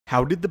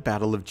How did the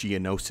Battle of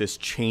Geonosis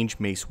change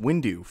Mace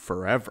Windu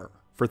forever?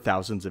 For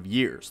thousands of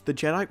years, the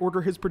Jedi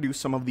Order has produced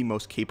some of the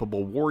most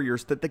capable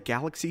warriors that the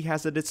galaxy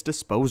has at its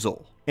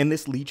disposal, and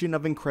this legion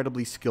of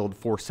incredibly skilled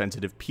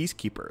Force-sensitive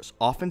peacekeepers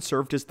often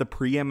served as the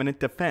preeminent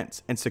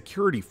defense and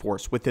security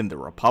force within the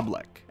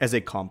Republic. As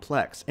a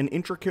complex and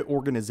intricate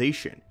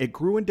organization, it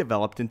grew and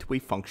developed into a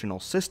functional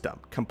system,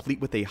 complete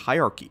with a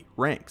hierarchy,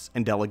 ranks,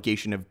 and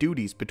delegation of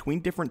duties between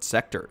different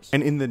sectors.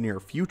 And in the near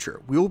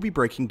future, we will be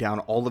breaking down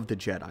all of the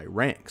Jedi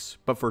ranks,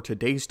 but for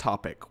today's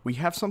topic, we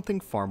have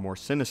something far more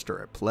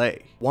sinister at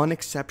play. One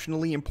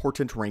exceptionally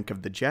important rank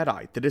of the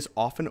Jedi that is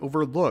often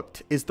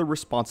overlooked is the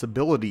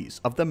responsibilities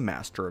of the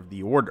Master of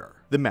the Order.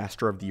 The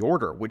Master of the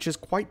Order, which is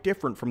quite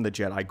different from the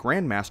Jedi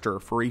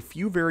Grandmaster for a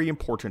few very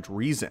important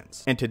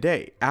reasons. And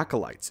today,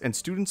 acolytes and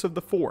students of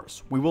the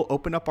Force, we will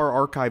open up our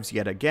archives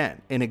yet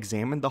again and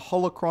examine the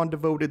holocron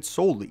devoted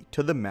solely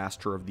to the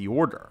Master of the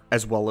Order,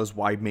 as well as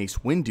why Mace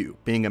Windu,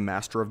 being a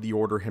Master of the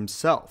Order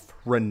himself,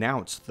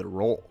 renounced the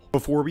role.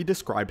 Before we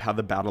describe how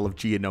the Battle of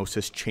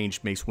Geonosis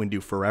changed Mace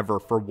Windu forever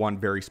for one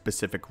very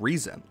specific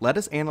reason, let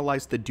us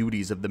analyze the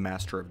duties of the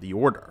Master of the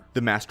Order. The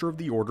Master of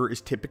the Order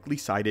is typically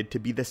cited to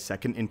be the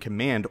second in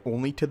command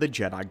only to the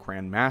Jedi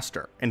Grand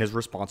Master, and is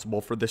responsible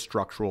for the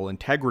structural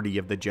integrity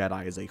of the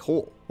Jedi as a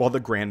whole. While the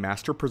Grand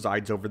Master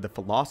presides over the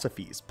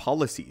philosophies,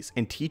 policies,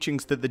 and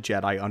teachings that the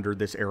Jedi under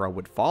this era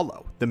would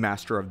follow, the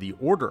Master of the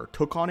Order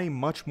took on a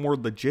much more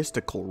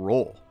logistical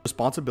role.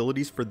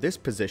 Responsibilities for this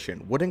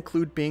position would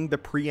include being the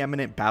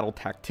preeminent battle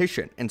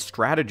tactician and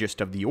strategist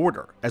of the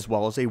Order, as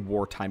well as a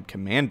wartime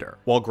commander.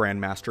 While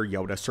Grandmaster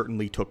Yoda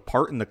certainly took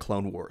part in the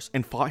Clone Wars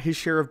and fought his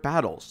share of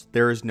battles,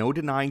 there is no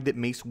denying that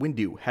Mace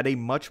Windu had a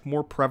much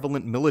more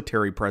prevalent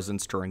military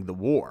presence during the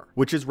war,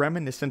 which is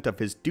reminiscent of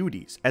his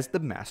duties as the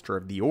Master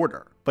of the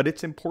Order. But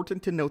it's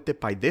important to note that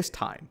by this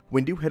time,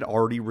 Windu had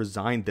already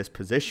resigned this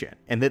position,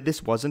 and that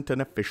this wasn't an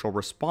official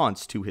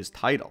response to his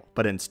title,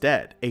 but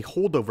instead, a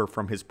holdover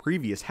from his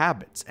previous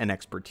habits and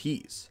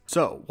expertise.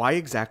 So, why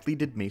exactly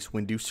did Mace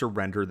Windu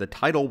surrender the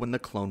title when the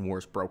Clone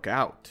Wars broke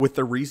out? With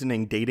the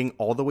reasoning dating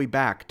all the way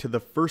back to the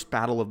first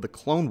battle of the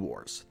Clone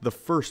Wars, the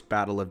first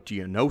battle of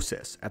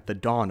Geonosis at the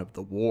dawn of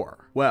the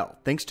war. Well,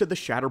 thanks to the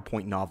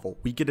Shatterpoint novel,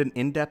 we get an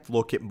in-depth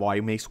look at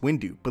why Mace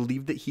Windu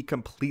believed that he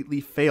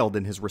completely failed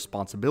in his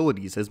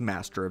responsibilities as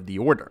Master of the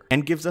Order,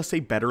 and gives us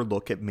a better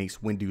look at Mace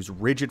Windu's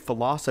rigid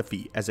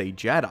philosophy as a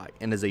Jedi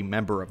and as a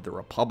member of the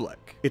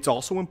Republic. It's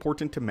also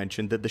important to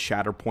mention that the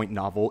Shatterpoint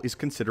novel is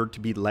considered to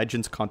be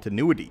Legends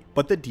continuity,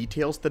 but the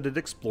details that it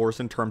explores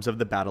in terms of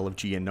the Battle of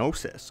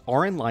Geonosis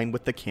are in line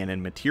with the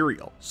canon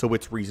material, so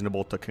it's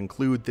reasonable to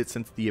conclude that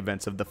since the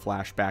events of the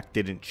flashback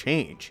didn't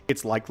change,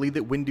 it's likely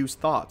that Windu's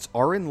thoughts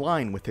are in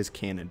line with his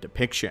canon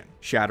depiction.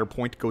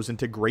 Shatterpoint goes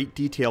into great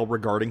detail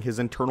regarding his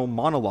internal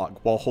monologue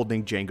while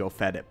holding Jango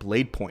Fett at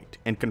blade point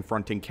and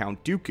confronting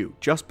Count Dooku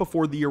just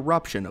before the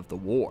eruption of the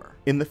war.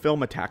 In the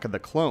film Attack of the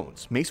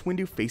Clones, Mace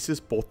Windu faces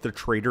both the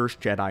traitorous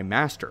Jedi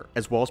Master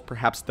as well as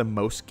perhaps the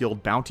most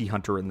skilled bounty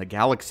hunter in the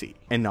galaxy,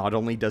 and not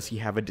only does he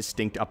have a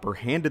distinct upper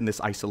hand in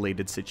this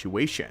isolated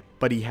situation,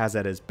 but he has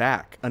at his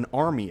back an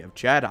army of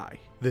Jedi.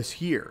 This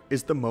here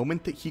is the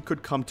moment that he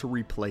could come to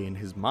replay in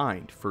his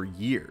mind for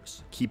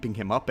years, keeping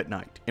him up at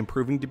night and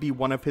proving to be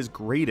one of his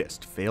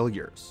greatest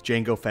failures.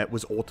 Jango Fett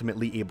was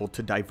ultimately able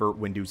to divert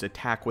Windu's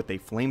attack with a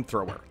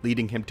flamethrower,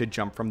 leading him to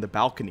jump from the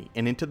balcony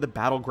and into the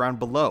battleground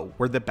below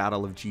where the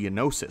Battle of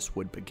Geonosis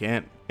would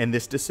begin. And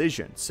this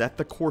decision set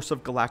the course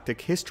of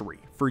galactic history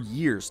for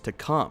years to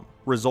come,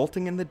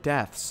 resulting in the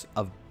deaths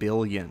of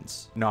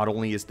billions. Not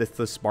only is this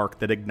the spark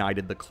that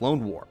ignited the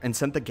Clone War and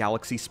sent the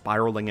galaxy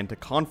spiraling into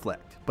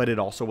conflict, but it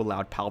also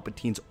allowed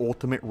Palpatine's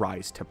ultimate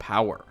rise to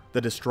power,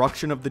 the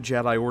destruction of the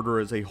Jedi Order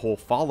as a whole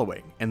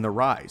following, and the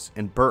rise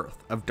and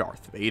birth of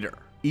Darth Vader.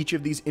 Each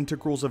of these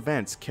integrals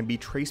events can be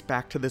traced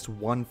back to this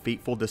one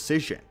fateful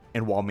decision,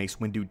 and while Mace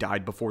Windu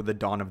died before the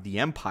dawn of the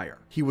Empire,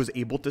 he was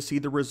able to see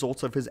the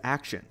results of his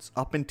actions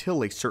up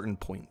until a certain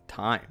point in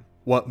time.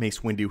 What Mace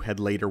Windu had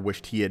later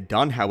wished he had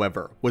done,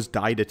 however, was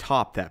died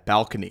atop that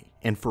balcony,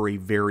 and for a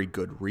very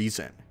good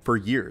reason. For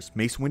years,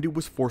 Mace Windu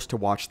was forced to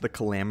watch the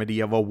calamity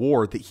of a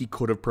war that he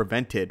could have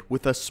prevented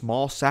with a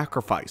small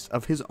sacrifice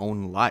of his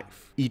own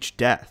life. Each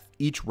death,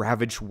 each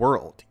ravaged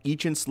world,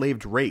 each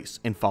enslaved race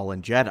and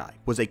fallen Jedi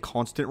was a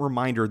constant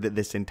reminder that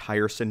this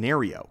entire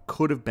scenario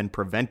could have been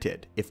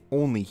prevented if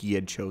only he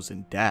had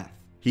chosen death.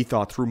 He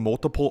thought through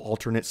multiple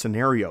alternate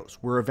scenarios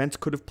where events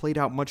could have played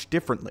out much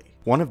differently.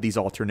 One of these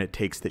alternate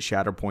takes that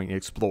Shatterpoint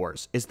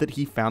explores is that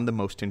he found the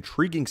most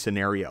intriguing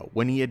scenario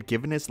when he had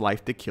given his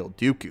life to kill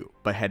Dooku,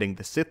 beheading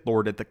the Sith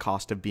Lord at the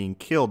cost of being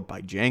killed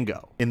by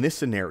Jango. In this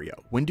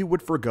scenario, Windu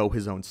would forego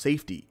his own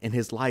safety and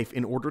his life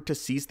in order to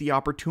seize the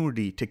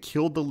opportunity to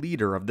kill the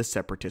leader of the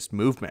Separatist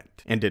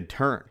movement, and in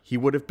turn, he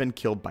would have been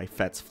killed by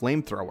Fett's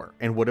flamethrower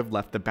and would have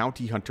left the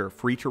bounty hunter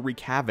free to wreak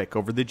havoc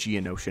over the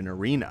Geonosian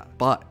arena.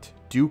 But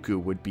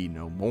Dooku would be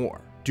no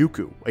more.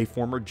 Dooku, a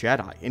former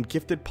Jedi and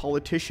gifted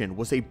politician,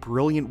 was a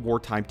brilliant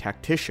wartime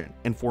tactician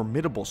and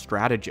formidable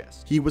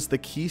strategist. He was the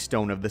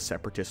keystone of the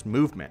Separatist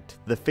movement,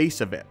 the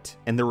face of it,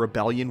 and the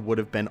rebellion would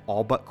have been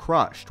all but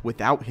crushed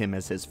without him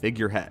as his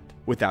figurehead.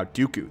 Without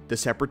Dooku, the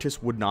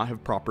Separatists would not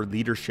have proper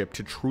leadership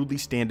to truly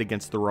stand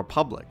against the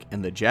Republic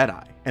and the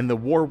Jedi, and the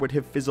war would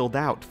have fizzled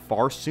out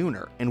far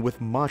sooner and with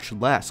much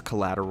less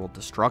collateral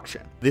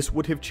destruction. This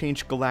would have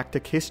changed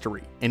galactic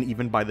history, and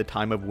even by the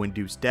time of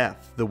Windu's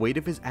death, the weight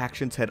of his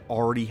actions had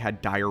already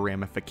had dire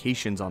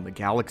ramifications on the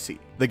galaxy.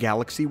 The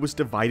galaxy was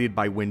divided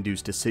by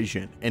Windu's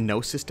decision, and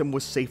no system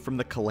was safe from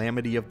the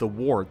calamity of the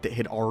war that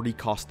had already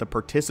cost the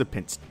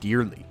participants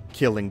dearly.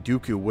 Killing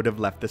Dooku would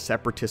have left the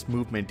Separatist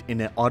movement in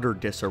an utter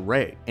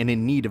disarray and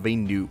in need of a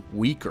new,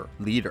 weaker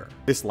leader.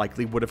 This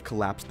likely would have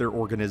collapsed their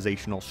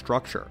organizational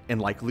structure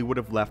and likely would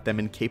have left them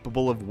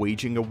incapable of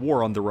waging a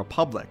war on the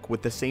Republic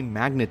with the same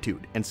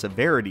magnitude and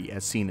severity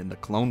as seen in the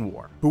Clone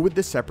War. Who would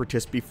the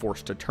Separatists be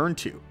forced to turn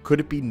to? Could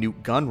it be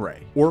Newt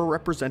Gunray or a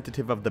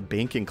representative of the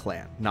Banking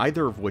Clan,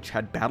 neither of which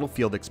had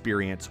battlefield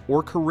experience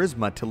or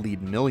charisma to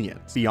lead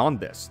millions? Beyond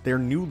this, their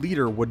new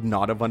leader would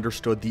not have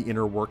understood the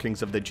inner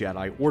workings of the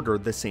Jedi Order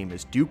the same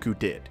as Dooku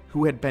did,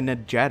 who had been a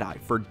Jedi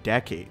for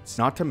decades.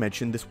 Not to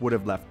mention, this would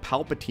have left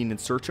Palpatine in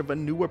search of a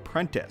new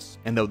apprentice,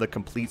 and though the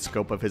complete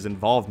scope of his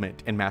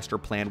involvement and master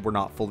plan were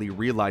not fully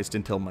realized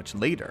until much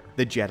later,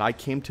 the Jedi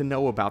came to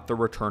know about the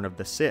return of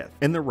the Sith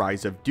and the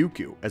rise of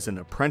Dooku as an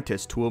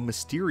apprentice to a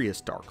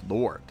mysterious Dark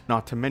Lord.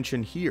 Not to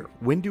mention here,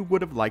 Windu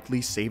would have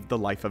likely saved the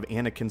life of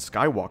Anakin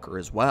Skywalker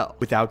as well.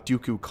 Without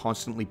Dooku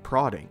constantly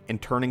prodding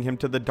and turning him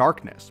to the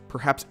darkness,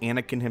 perhaps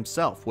Anakin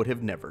himself would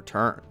have never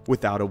turned.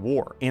 Without a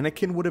war,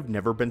 Anakin would have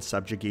never been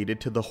subjugated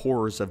to the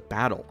horrors of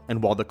battle,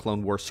 and while the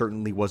Clone War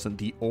certainly wasn't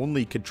the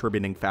only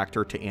contributing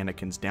factor to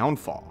Anakin's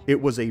downfall,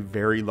 it was a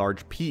very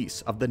large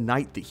piece of the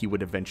knight that he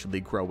would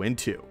eventually grow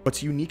into.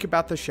 What's unique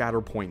about the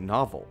Shatterpoint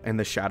novel, and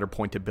the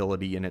Shatterpoint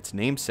ability in its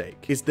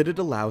namesake, is that it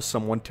allows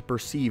someone to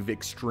perceive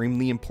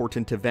extremely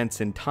important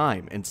events in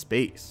time and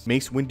space.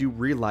 Mace Windu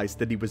realized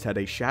that he was at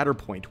a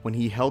Shatterpoint when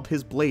he held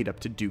his blade up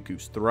to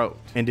Dooku's throat,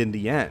 and in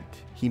the end,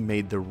 he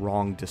made the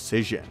wrong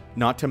decision.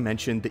 Not to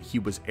mention that he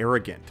was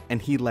arrogant, and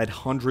he led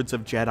hundreds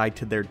of Jedi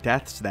to their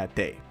deaths that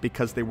day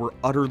because they were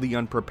utterly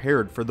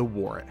unprepared for the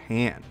war at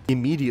hand.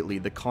 Immediately,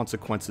 the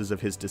consequences of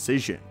his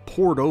decision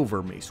poured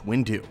over Mace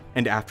Windu,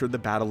 and after the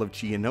Battle of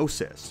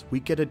Geonosis, we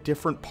get a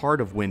different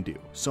part of Windu,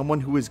 someone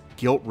who is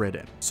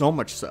guilt-ridden, so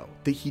much so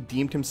that he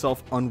deemed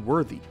himself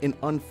unworthy and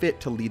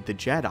unfit to lead the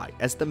Jedi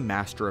as the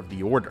Master of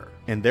the Order.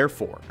 And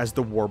therefore, as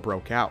the war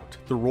broke out,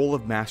 the role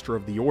of Master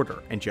of the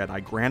Order and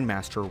Jedi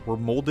Grandmaster were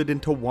molded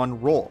into one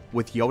role,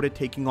 with Yoda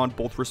taking on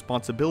both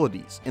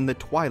responsibilities in the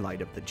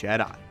twilight of the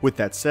Jedi. With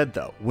that said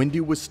though,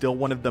 Windu was still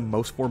one of the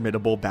most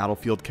formidable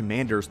battlefield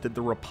commanders that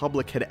the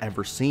Republic had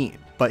ever seen,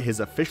 but his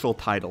official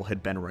title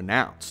had been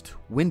renounced.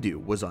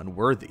 Windu was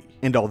unworthy,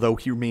 and although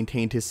he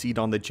maintained his seat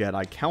on the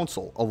Jedi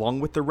Council along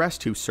with the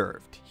rest who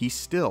served, he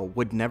still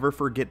would never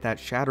forget that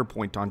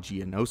Shatterpoint on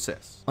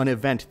Geonosis, an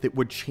event that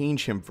would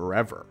change him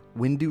forever.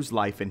 Windu's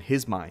life in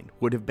his mind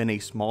would have been a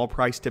small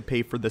price to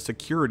pay for the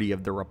security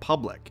of the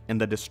Republic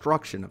and the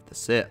destruction of the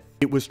Sith.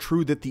 It was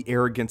true that the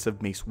arrogance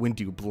of Mace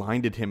Windu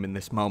blinded him in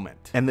this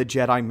moment, and the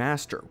Jedi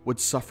Master would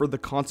suffer the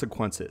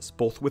consequences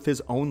both with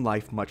his own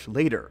life much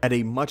later, at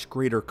a much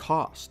greater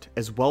cost,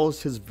 as well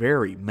as his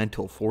very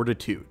mental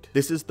fortitude.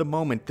 This is the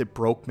moment that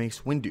broke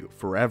Mace Windu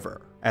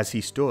forever. As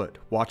he stood,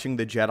 watching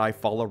the Jedi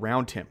fall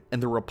around him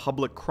and the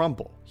Republic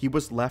crumble, he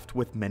was left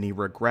with many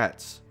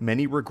regrets.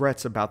 Many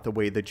regrets about the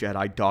way the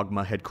Jedi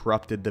dogma had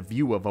corrupted the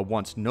view of a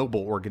once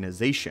noble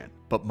organization,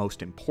 but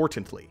most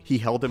importantly, he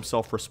held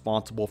himself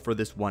responsible for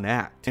this one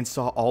act and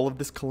saw all of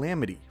this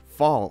calamity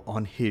fall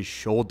on his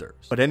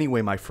shoulders. But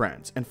anyway, my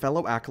friends and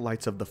fellow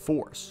acolytes of the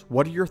Force,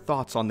 what are your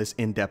thoughts on this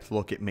in-depth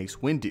look at Mace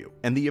Windu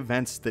and the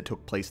events that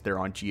took place there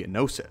on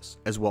Geonosis,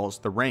 as well as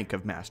the rank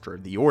of Master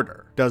of the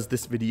Order? Does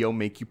this video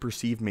make you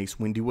perceive Mace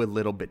Windu a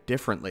little bit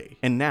differently?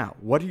 And now,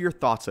 what are your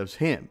thoughts of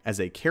him as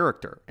a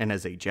character and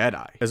as a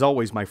Jedi? As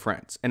always, my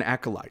friends and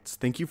acolytes,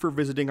 thank you for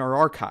visiting our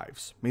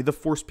archives. May the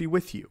Force be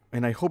with you,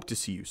 and I hope to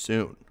see you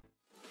soon.